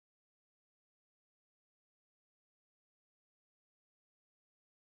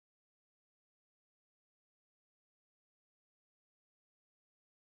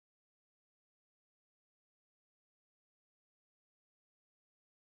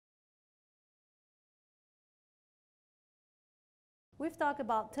We've talked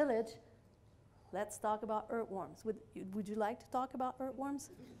about tillage. Let's talk about earthworms. Would you like to talk about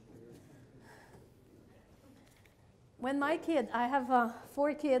earthworms? When my kid, I have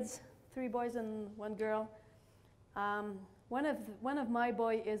 4 kids, 3 boys and 1 girl. One of my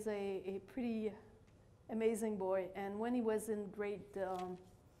boy is a pretty amazing boy, and when he was in grade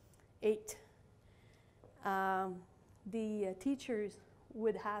 8, the teachers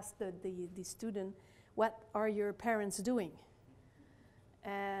would ask the student, "What are your parents doing?"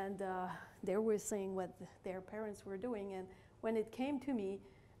 And they were saying what their parents were doing, and when it came to me,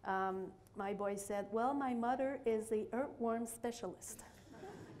 my boy said, "Well, my mother is a earthworm specialist."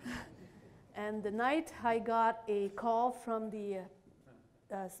 And the night I got a call from the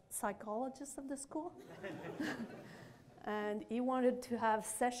psychologist of the school, and he wanted to have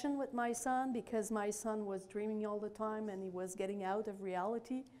session with my son because my son was dreaming all the time and he was getting out of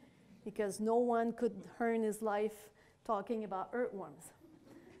reality because no one could earn his life talking about earthworms.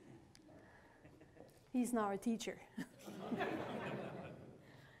 He's now a teacher.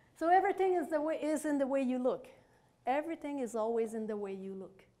 So everything is in the way you look. Everything is always in the way you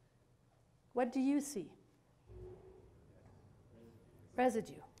look. What do you see?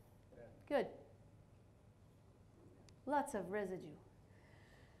 Residue. Good. Lots of residue.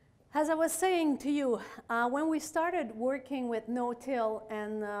 As I was saying to you, when we started working with no-till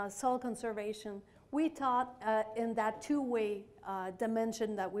and soil conservation, we thought in that two-way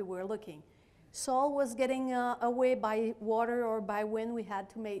dimension that we were looking. Soil was getting away by water or by wind. We had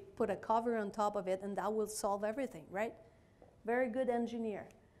to put a cover on top of it, and that will solve everything, right? Very good engineer.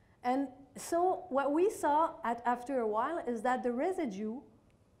 And so what we saw after a while is that the residue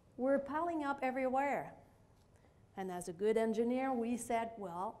were piling up everywhere. And as a good engineer, we said,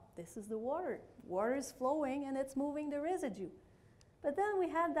 well, this is the water. Water is flowing, and it's moving the residue. But then we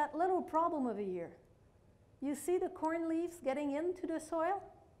had that little problem over here. You see the corn leaves getting into the soil?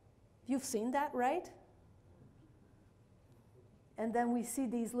 You've seen that, right? And then we see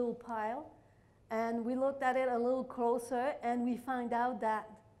these little piles, and we looked at it a little closer, and we found out that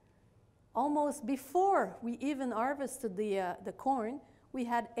almost before we even harvested the corn, we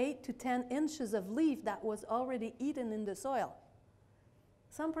had 8 to 10 inches of leaf that was already eaten in the soil.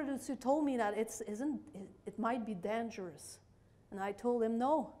 Some producer told me that it might be dangerous. And I told him,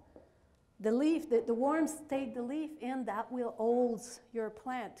 no. The leaf, the worms take the leaf in, that will hold your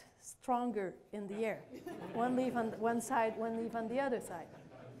plant stronger in the air. One leaf on one side, one leaf on the other side.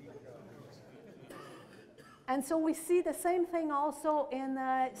 And so we see the same thing also in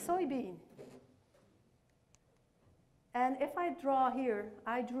soybean. And if I draw here,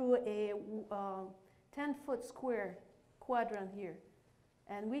 I drew a 10-foot square quadrant here.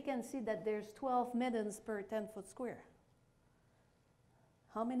 And we can see that there's 12 middens per 10-foot square.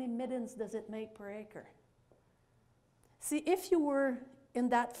 How many middens does it make per acre? See, if you were in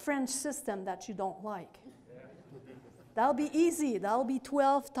that French system that you don't like, that'll be easy. That'll be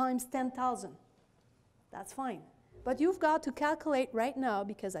 12 times 10,000. That's fine. But you've got to calculate right now,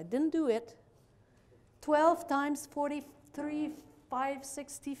 because I didn't do it, 12 times 43,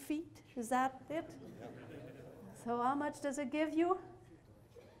 560 feet. Is that it? So how much does it give you?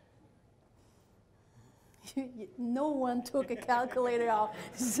 No one took a calculator out.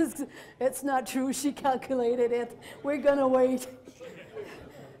 It's not true. She calculated it. We're going to wait.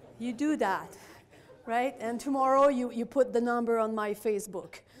 You do that, right? And tomorrow you put the number on my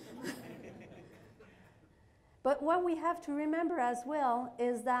Facebook. But what we have to remember as well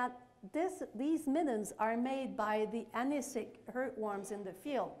is that these middens are made by the anistic earthworms in the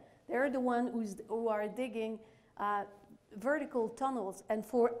field. They're the ones who are digging vertical tunnels. And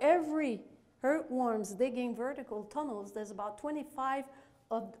for every earthworms digging vertical tunnels, there's about 25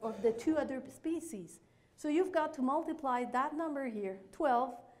 of the 2 other species. So you've got to multiply that number here,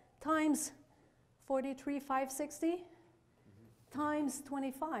 12, times 43, 560, times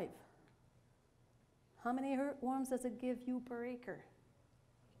 25. How many earthworms does it give you per acre?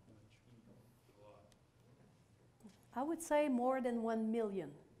 I would say more than 1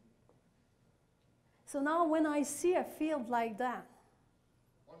 million. So now when I see a field like that,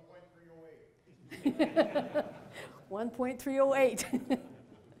 1.308.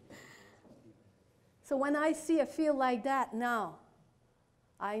 So when I see a field like that now,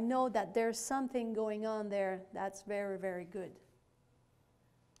 I know that there's something going on there that's very, very good.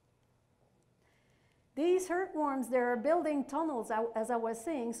 These earthworms, they're building tunnels, as I was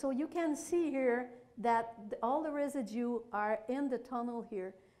saying, so you can see here that all the residue are in the tunnel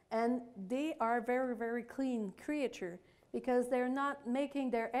here, and they are very, very clean creature because they're not making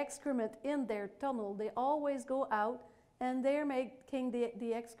their excrement in their tunnel. They always go out, and they're making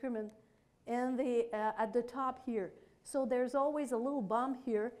the excrement in at the top here. So there's always a little bump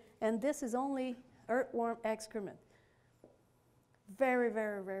here, and this is only earthworm excrement. Very,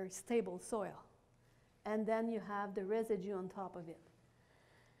 very, very stable soil. And then you have the residue on top of it.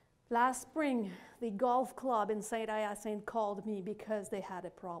 Last spring, the golf club in St. Hyacinthe called me because they had a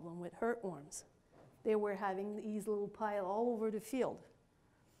problem with earthworms. They were having these little piles all over the field.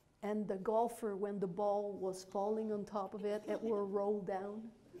 And the golfer, when the ball was falling on top of it, it will roll down.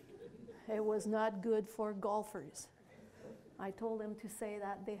 It was not good for golfers. I told them to say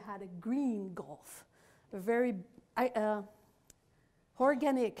that they had a green golf, a very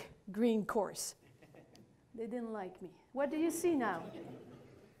organic green course. They didn't like me. What do you see now?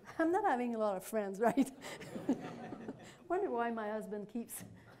 I'm not having a lot of friends, right? Wonder why my husband keeps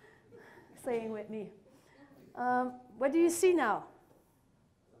saying with me. What do you see now?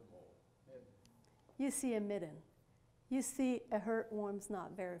 You see a midden. You see a earthworm's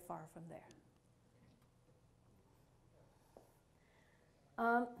not very far from there.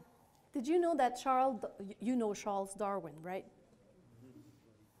 Did you know that you know Charles Darwin, right?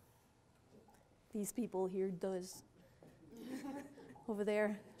 These people here does. Over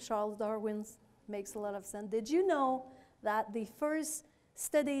there, Charles Darwin makes a lot of sense. Did you know that the first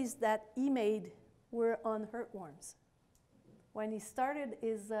studies that he made were on earthworms? When he started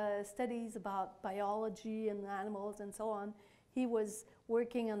his studies about biology and animals and so on, he was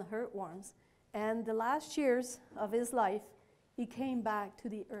working on earthworms. And the last years of his life, he came back to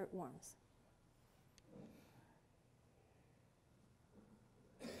the earthworms.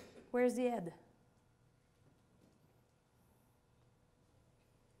 Where's the head?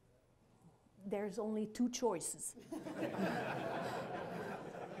 There's only two choices.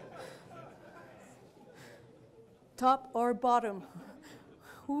 Top or bottom?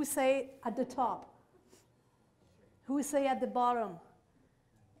 Who say at the top? Who say at the bottom?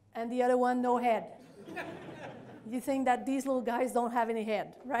 And the other one, no head. You think that these little guys don't have any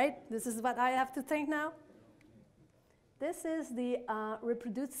head, right? This is what I have to think now? This is the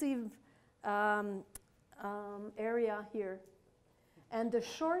reproductive area here. And the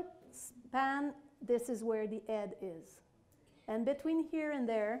short span, this is where the head is. And between here and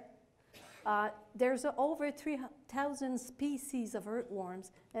there, there's over 3,000 species of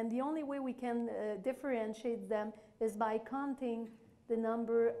earthworms, and the only way we can differentiate them is by counting the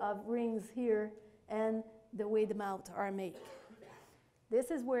number of rings here and the way the mouths are made. This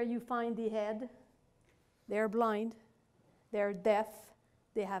is where you find the head. They're blind, they're deaf,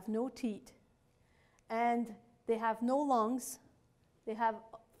 they have no teeth, and they have no lungs. They have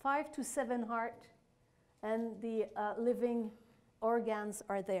 5 to 7 heart, and the living organs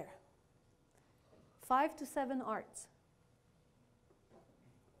are there. 5 to 7 hearts.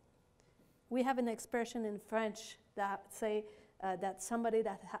 We have an expression in French that say that somebody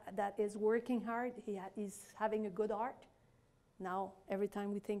that is working hard, he's having a good heart. Now, every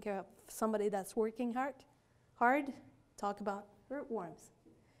time we think of somebody that's working hard, talk about earthworms.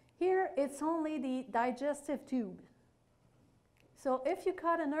 Here, it's only the digestive tube. So if you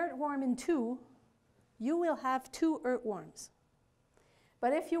cut an earthworm in two, you will have 2 earthworms.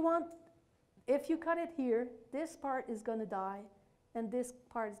 But if you cut it here, this part is going to die, and this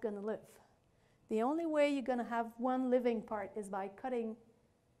part is going to live. The only way you're going to have one living part is by cutting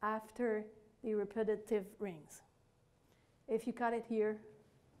after the reproductive rings. If you cut it here,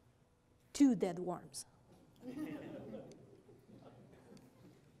 2 dead worms.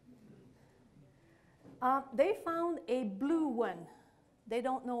 They found a blue one. They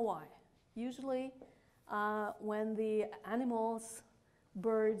don't know why. Usually, when the animals,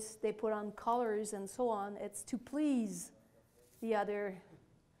 birds, they put on colors and so on, it's to please the other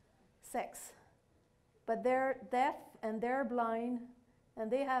sex. But they're deaf and they're blind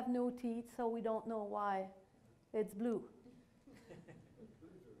and they have no teeth, so we don't know why it's blue.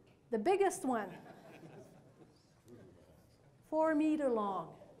 The biggest one, 4 meters long.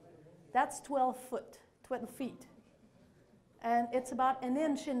 That's 12 feet. And it's about 1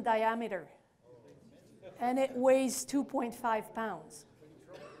 inch in diameter. And it weighs 2.5 pounds.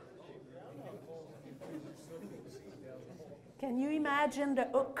 Can you imagine the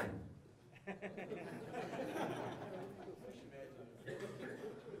hook?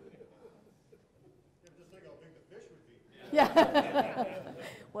 Yeah.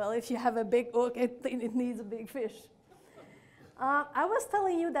 Well, if you have a big hook, it needs a big fish. I was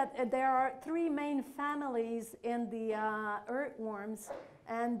telling you that there are 3 main families in the earthworms,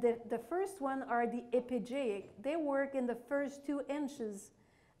 and the first one are the epigeic. They work in the first 2 inches,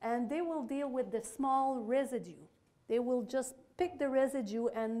 and they will deal with the small residue. They will just pick the residue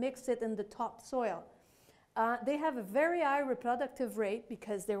and mix it in the top soil. They have a very high reproductive rate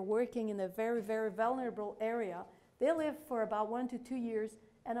because they're working in a very, very vulnerable area. They live for about 1 to 2 years,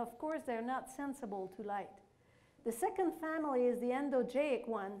 and of course they're not sensible to light. The second family is the endozoic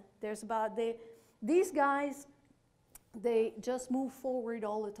one. These guys, they just move forward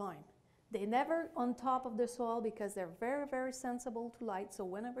all the time. They never on top of the soil because they're very, very sensible to light. So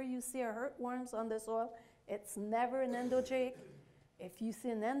whenever you see a earthworms on the soil, it's never an endozoic. If you see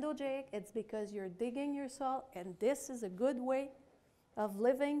an endozoic, it's because you're digging your soil, and this is a good way of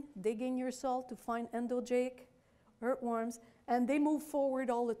living, digging your soil to find endozoic earthworms, and they move forward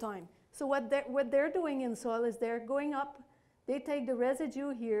all the time. So what they're doing in soil is they're going up, they take the residue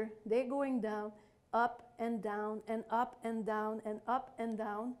here, they're going down, up and down, and up and down, and up and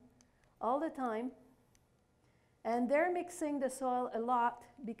down, all the time, and they're mixing the soil a lot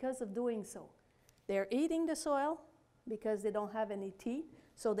because of doing so. They're eating the soil because they don't have any teeth,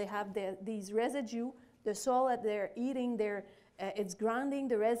 so they have these residue. The soil that they're eating, it's grounding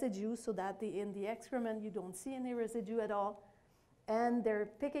the residue so that in the excrement you don't see any residue at all. And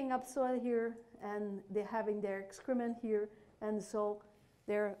they're picking up soil here, and they're having their excrement here, and so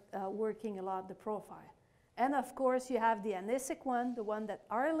they're working a lot the profile. And of course, you have the anisic one, the one that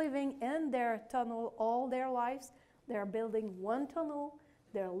are living in their tunnel all their lives. They're building one tunnel,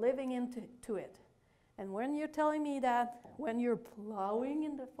 they're living into it. And when you're telling me that when you're plowing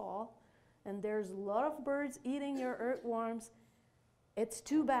in the fall, and there's a lot of birds eating your earthworms, it's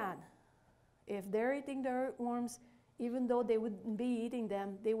too bad. If they're eating the earthworms, even though they wouldn't be eating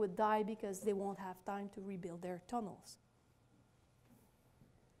them, they would die because they won't have time to rebuild their tunnels.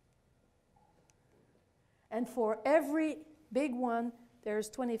 And for every big one, there's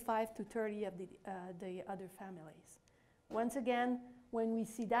 25 to 30 of the other families. Once again, when we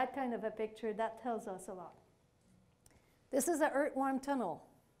see that kind of a picture, that tells us a lot. This is an earthworm tunnel.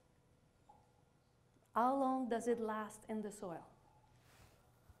 How long does it last in the soil?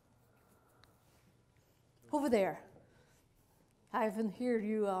 Over there. I haven't heard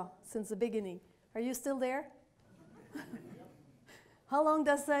you since the beginning. Are you still there? How long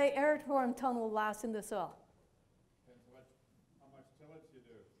does the earthworm tunnel last in the soil?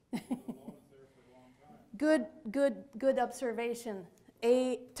 Good observation.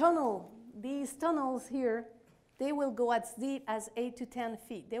 A tunnel, these tunnels here, they will go as deep as 8 to 10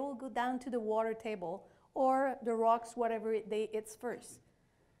 feet. They will go down to the water table or the rocks, whatever it's first.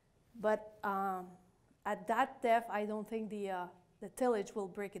 But at that depth, I don't think the tillage will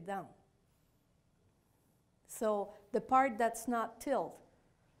break it down. So the part that's not tilled,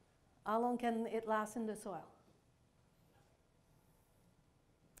 how long can it last in the soil?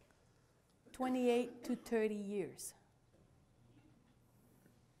 28 to 30 years.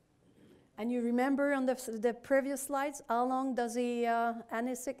 And you remember on the previous slides, how long does a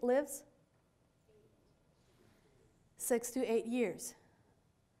anisic lives? 6 to 8 years.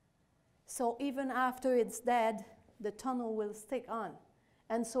 So even after it's dead, the tunnel will stick on.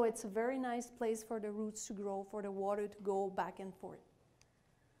 And so it's a very nice place for the roots to grow, for the water to go back and forth.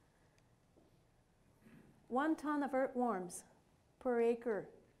 1 ton of earthworms per acre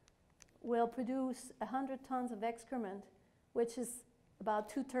will produce 100 tons of excrement, which is about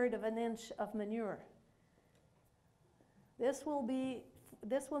 2/3 of an inch of manure. This will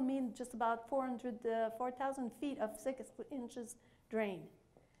mean just about 4,000 feet of 6 inches drain.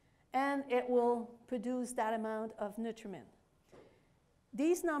 And it will produce that amount of nutriment.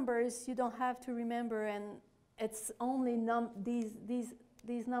 These numbers you don't have to remember, and it's only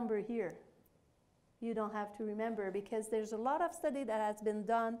these numbers here. You don't have to remember because there's a lot of study that has been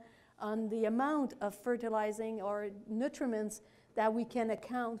done on the amount of fertilizing or nutriments that we can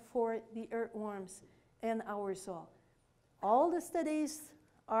account for the earthworms in our soil. All the studies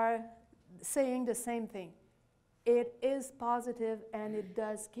are saying the same thing. It is positive and it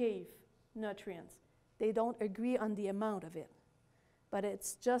does give nutrients. They don't agree on the amount of it, but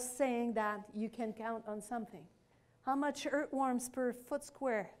it's just saying that you can count on something. How much earthworms per foot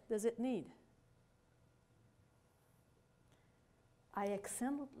square does it need? I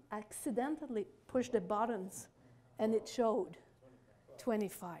accidentally pushed the buttons and it showed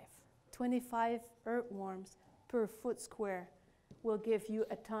 25. 25 earthworms per foot square will give you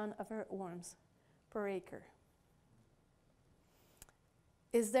a ton of earthworms per acre.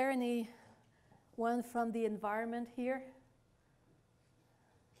 Is there any one from the environment here?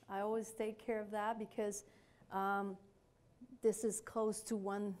 I always take care of that because this is close to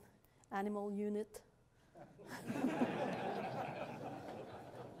one animal unit.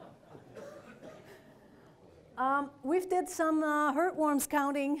 We've did some earthworms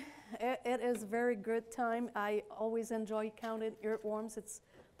counting. It is a very good time. I always enjoy counting earthworms. It's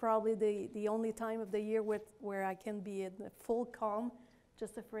probably the only time of the year where I can be in full calm,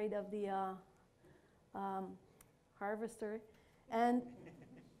 just afraid of the harvester. And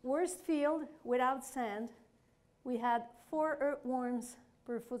worst field without sand, we had 4 earthworms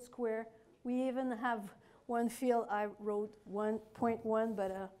per foot square. We even have one field, I wrote 1.1,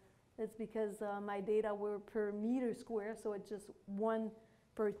 but it's because my data were per meter square, so it's just 1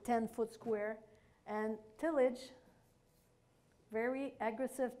 per 10 foot square. And tillage, very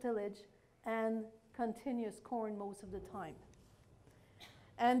aggressive tillage, and continuous corn most of the time.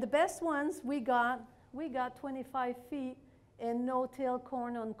 And the best ones we got 25 feet in no-till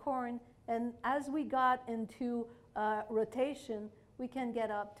corn on corn, and as we got into rotation, we can get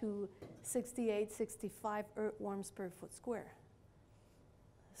up to 68, 65 earthworms per foot square.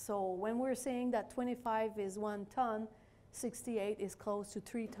 So when we're saying that 25 is 1 ton, 68 is close to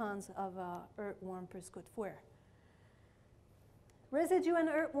 3 tons of earthworm per square foot. Residue and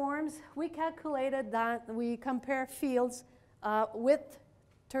earthworms, we calculated that we compare fields with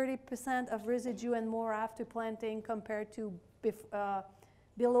 30% of residue and more after planting compared to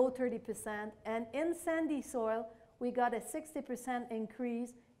below 30%. And in sandy soil, we got a 60%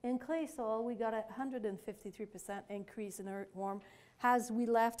 increase. In clay soil, we got a 153% increase in earthworm as we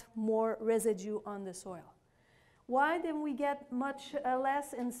left more residue on the soil. Why didn't we get much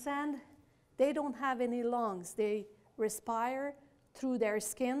less in sand? They don't have any lungs. They respire through their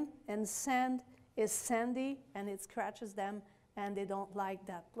skin, and sand is sandy and it scratches them and they don't like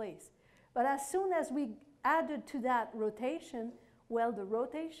that place. But as soon as we added to that rotation, well, the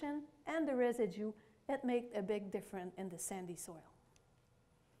rotation and the residue, it made a big difference in the sandy soil.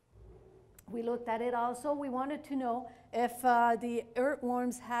 We looked at it also. We wanted to know if the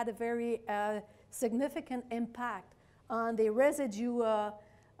earthworms had a very significant impact on the residue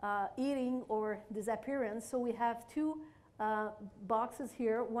eating or disappearance. So we have 2 boxes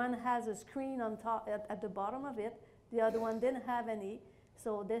here. One has a screen on top at the bottom of it. The other one didn't have any.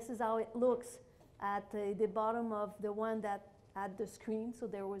 So this is how it looks at the bottom of the one that had the screen. So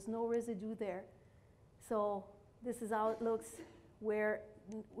there was no residue there. So this is how it looks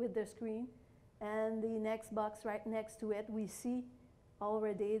with the screen. And the next box right next to it, we see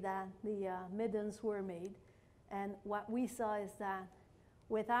already that the middens were made. And what we saw is that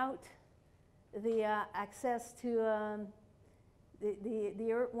without the access to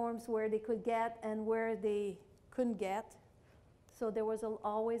the earthworms where they could get and where they couldn't get, so there was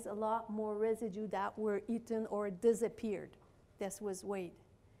always a lot more residue that were eaten or disappeared. This was weighed.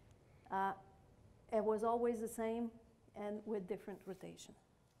 It was always the same and with different rotation.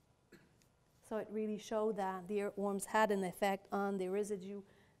 So it really showed that the earthworms had an effect on the residue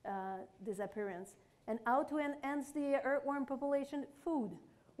disappearance. And how to enhance the earthworm population? Food.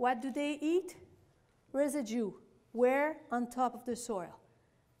 What do they eat? Residue. Where? On top of the soil.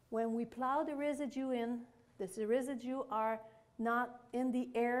 When we plow the residue in, the residue are not in the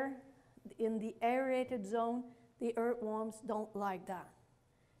air, in the aerated zone. The earthworms don't like that.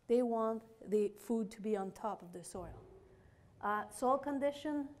 They want the food to be on top of the soil. Soil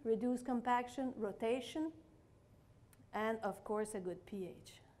condition, reduced compaction, rotation, and of course a good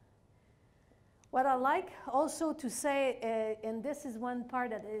pH. What I like also to say, and this is one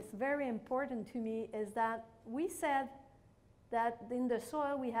part that is very important to me, is that we said that in the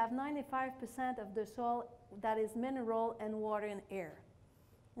soil we have 95% of the soil that is mineral and water and air.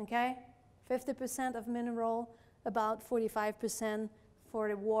 Okay? 50% of mineral, about 45% for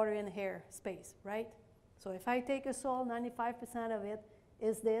the water and air space, right? So if I take a soil, 95% of it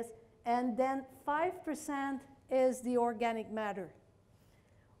is this, and then 5% is the organic matter,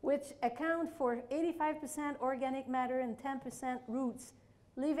 which account for 85% organic matter and 10% roots,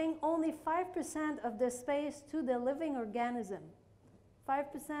 leaving only 5% of the space to the living organism.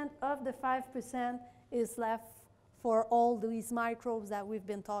 5% of the 5% is left for all these microbes that we've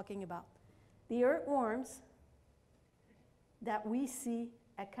been talking about. The earthworms that we see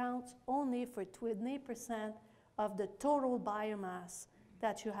accounts only for 20% of the total biomass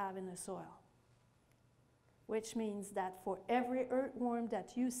that you have in the soil, which means that for every earthworm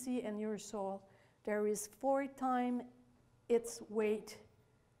that you see in your soil, there is 4 times its weight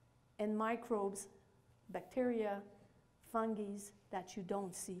in microbes, bacteria, fungi that you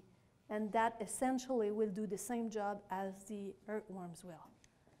don't see. And that essentially will do the same job as the earthworms will.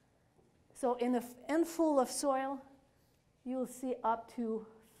 So in a handful of soil, you'll see up to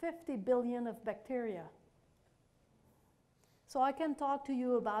 50 billion of bacteria. So I can talk to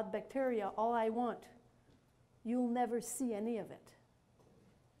you about bacteria all I want. You'll never see any of it.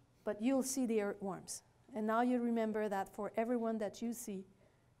 But you'll see the earthworms. And now you remember that for everyone that you see,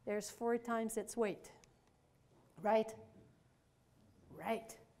 there's 4 times its weight. Right?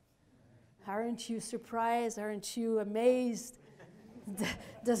 Right. Aren't you surprised? Aren't you amazed?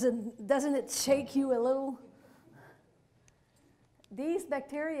 Doesn't it shake you a little? These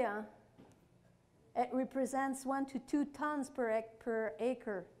bacteria, it represents 1 to 2 tons per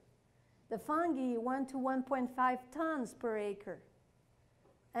acre. The fungi, 1 to 1.5 tons per acre.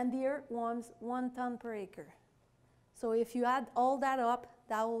 And the earthworms, 1 ton per acre. So if you add all that up,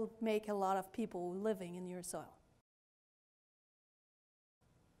 that will make a lot of people living in your soil.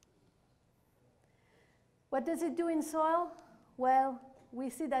 What does it do in soil? Well, we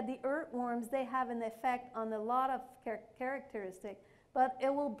see that the earthworms, they have an effect on a lot of characteristics, but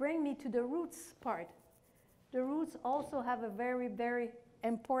it will bring me to the roots part. The roots also have a very, very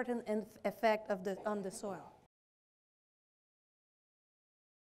important effect on the soil.